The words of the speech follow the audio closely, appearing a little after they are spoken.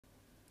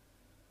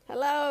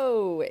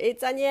Hello,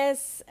 it's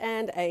Agnes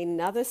and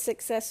another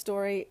success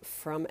story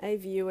from a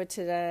viewer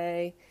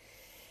today.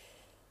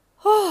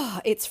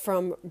 It's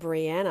from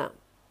Brianna.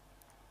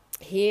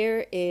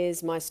 Here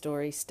is my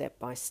story step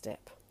by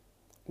step.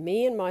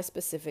 Me and my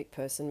specific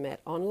person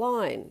met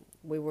online.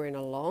 We were in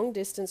a long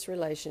distance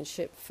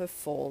relationship for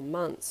 4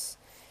 months.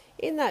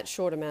 In that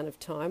short amount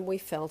of time, we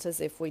felt as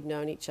if we'd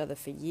known each other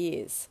for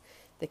years.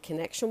 The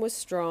connection was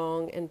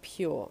strong and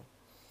pure.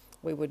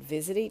 We would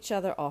visit each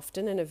other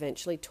often and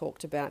eventually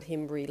talked about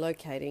him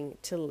relocating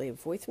to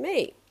live with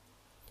me.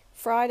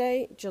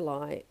 Friday,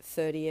 July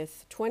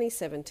 30th,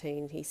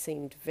 2017, he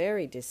seemed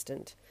very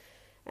distant,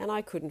 and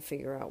I couldn't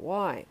figure out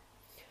why.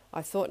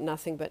 I thought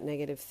nothing but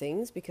negative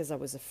things because I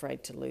was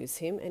afraid to lose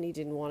him, and he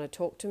didn't want to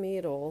talk to me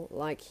at all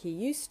like he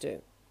used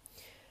to.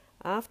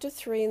 After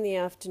 3 in the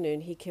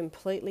afternoon, he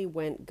completely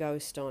went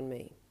ghost on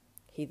me.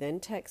 He then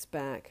texted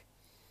back,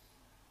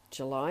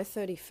 July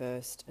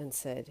 31st, and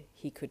said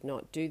he could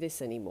not do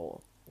this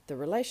anymore, the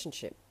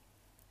relationship.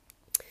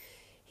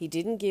 He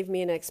didn't give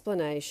me an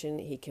explanation.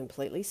 He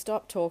completely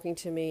stopped talking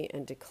to me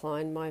and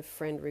declined my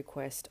friend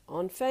request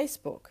on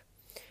Facebook.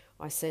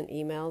 I sent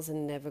emails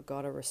and never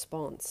got a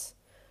response.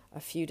 A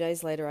few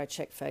days later, I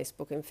checked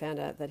Facebook and found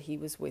out that he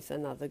was with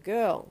another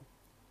girl.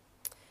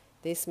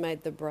 This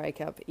made the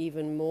breakup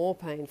even more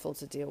painful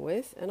to deal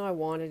with, and I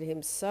wanted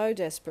him so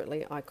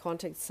desperately I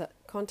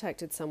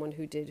contacted someone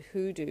who did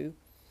hoodoo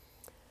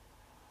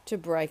to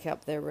break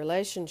up their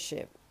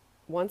relationship.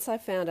 Once I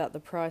found out the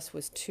price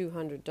was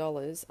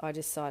 $200, I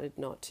decided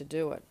not to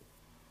do it.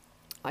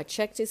 I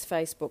checked his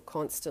Facebook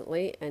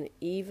constantly and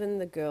even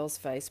the girl's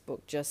Facebook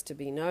just to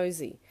be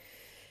nosy.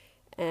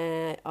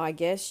 And I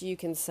guess you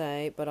can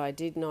say, but I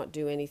did not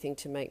do anything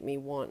to make me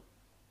want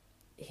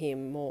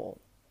him more.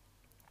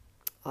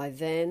 I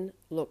then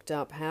looked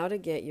up how to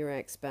get your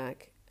ex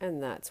back,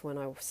 and that's when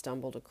I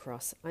stumbled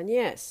across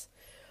Agnes.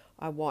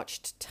 I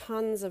watched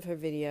tons of her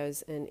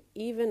videos and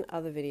even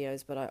other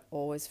videos, but I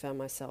always found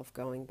myself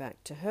going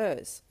back to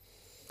hers.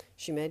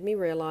 She made me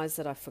realize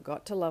that I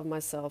forgot to love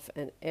myself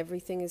and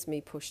everything is me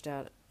pushed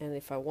out, and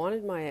if I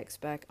wanted my ex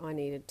back, I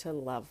needed to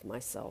love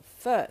myself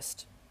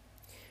first.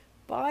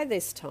 By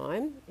this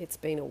time, it's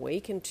been a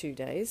week and 2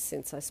 days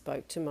since I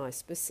spoke to my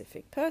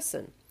specific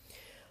person.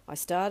 I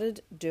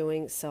started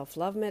doing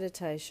self-love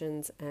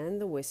meditations and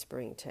the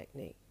whispering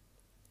technique.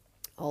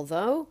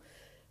 Although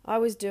I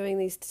was doing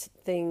these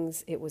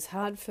things, it was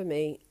hard for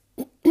me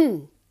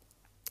to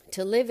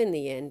live in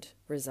the end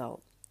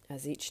result.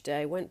 As each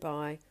day went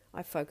by,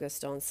 I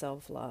focused on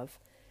self-love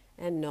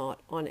and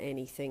not on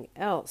anything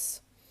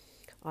else.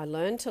 I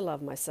learned to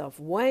love myself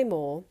way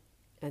more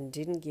and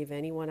didn't give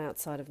anyone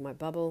outside of my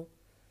bubble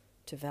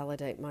to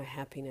validate my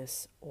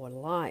happiness or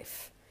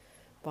life.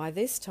 By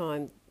this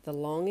time, the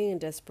longing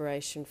and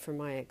desperation for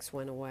my ex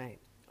went away.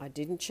 I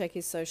didn't check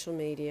his social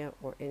media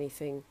or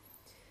anything,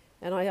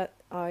 and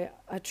I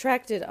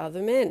attracted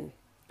other men.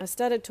 I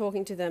started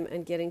talking to them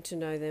and getting to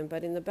know them,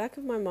 but in the back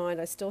of my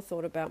mind, I still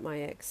thought about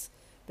my ex,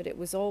 but it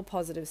was all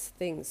positive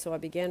things, so I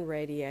began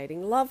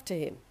radiating love to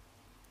him.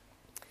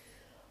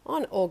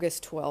 On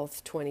August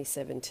 12th,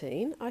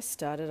 2017, I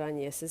started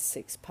Agnes's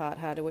 6-part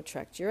How to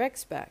Attract Your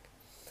Ex Back.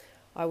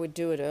 I would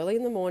do it early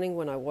in the morning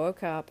when I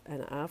woke up,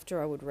 and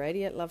after I would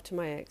radiate love to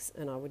my ex,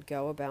 and I would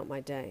go about my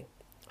day.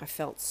 I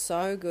felt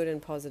so good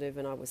and positive,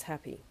 and I was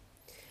happy.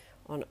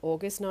 On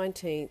August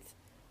 19th,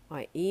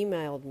 I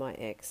emailed my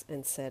ex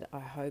and said I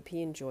hope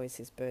he enjoys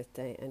his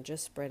birthday and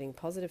just spreading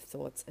positive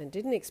thoughts and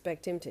didn't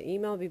expect him to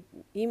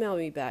email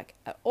me back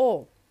at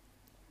all.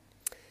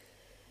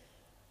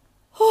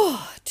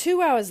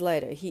 2 hours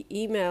later, he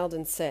emailed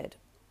and said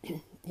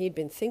he'd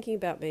been thinking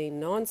about me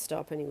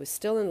non-stop and he was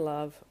still in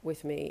love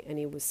with me and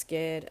he was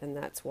scared and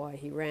that's why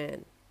he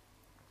ran.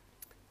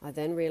 I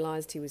then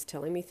realized he was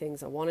telling me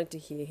things I wanted to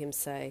hear him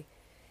say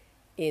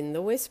in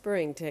the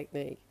whispering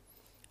technique.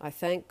 I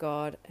thanked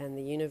God and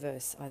the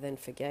universe. I then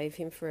forgave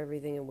him for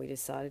everything and we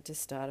decided to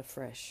start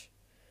afresh.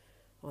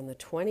 On the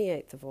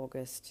 28th of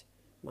August,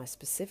 my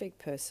specific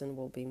person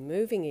will be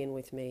moving in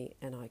with me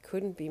and I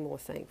couldn't be more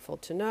thankful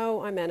to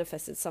know I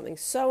manifested something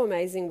so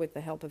amazing with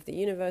the help of the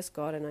universe,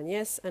 God, and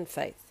Agnes and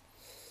faith.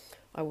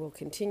 I will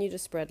continue to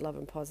spread love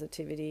and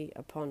positivity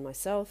upon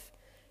myself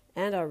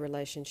and our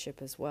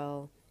relationship as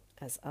well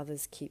as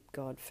others keep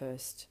God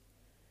first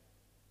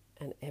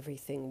and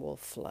everything will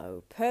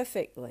flow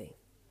perfectly.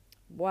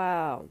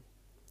 Wow.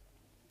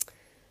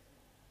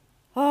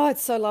 Oh,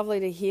 it's so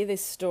lovely to hear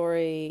this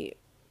story.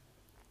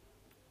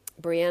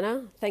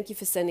 Brianna, thank you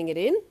for sending it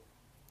in.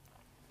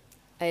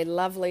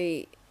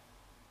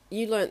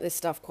 You learnt this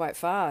stuff quite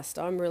fast.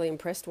 I'm really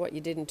impressed what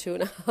you did in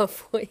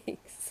 2.5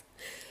 weeks.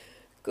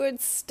 Good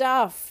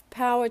stuff.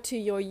 Power to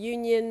your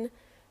union,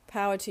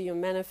 power to your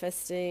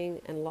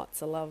manifesting, and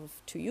lots of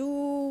love to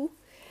you.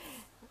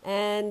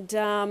 And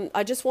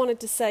I just wanted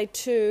to say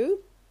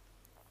too,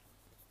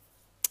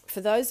 for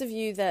those of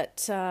you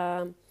that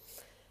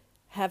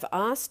have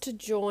asked to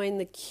join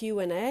the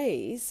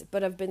Q&As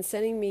but have been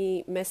sending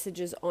me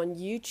messages on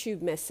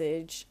YouTube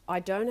message,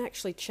 I don't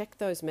actually check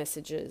those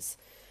messages.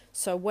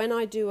 So when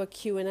I do a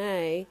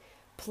Q&A,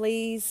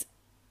 please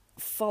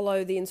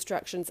follow the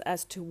instructions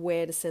as to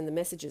where to send the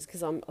messages,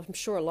 because I'm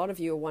sure a lot of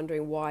you are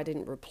wondering why I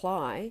didn't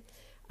reply.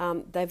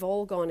 They've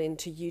all gone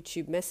into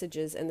YouTube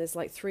messages, and there's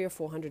like 300 or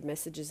 400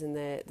 messages in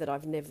there that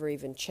I've never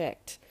even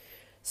checked.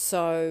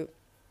 So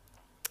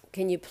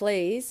can you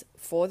please,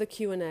 for the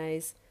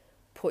Q&As,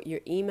 put your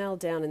email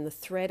down in the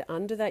thread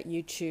under that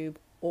YouTube,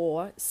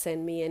 or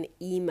send me an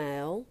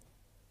email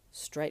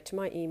straight to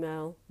my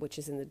email, which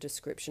is in the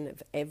description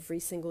of every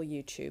single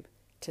YouTube,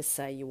 to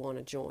say you want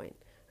to join.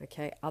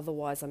 Okay,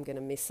 otherwise I'm going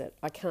to miss it.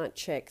 I can't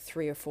check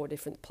 3 or 4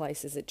 different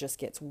places. It just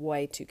gets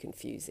way too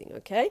confusing,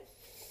 okay?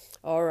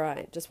 All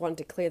right, just wanted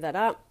to clear that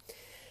up.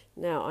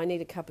 Now, I need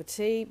a cup of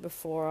tea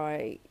before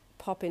I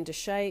pop into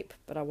shape,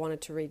 but I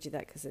wanted to read you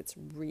that because it's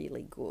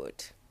really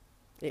good.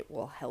 It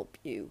will help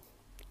you.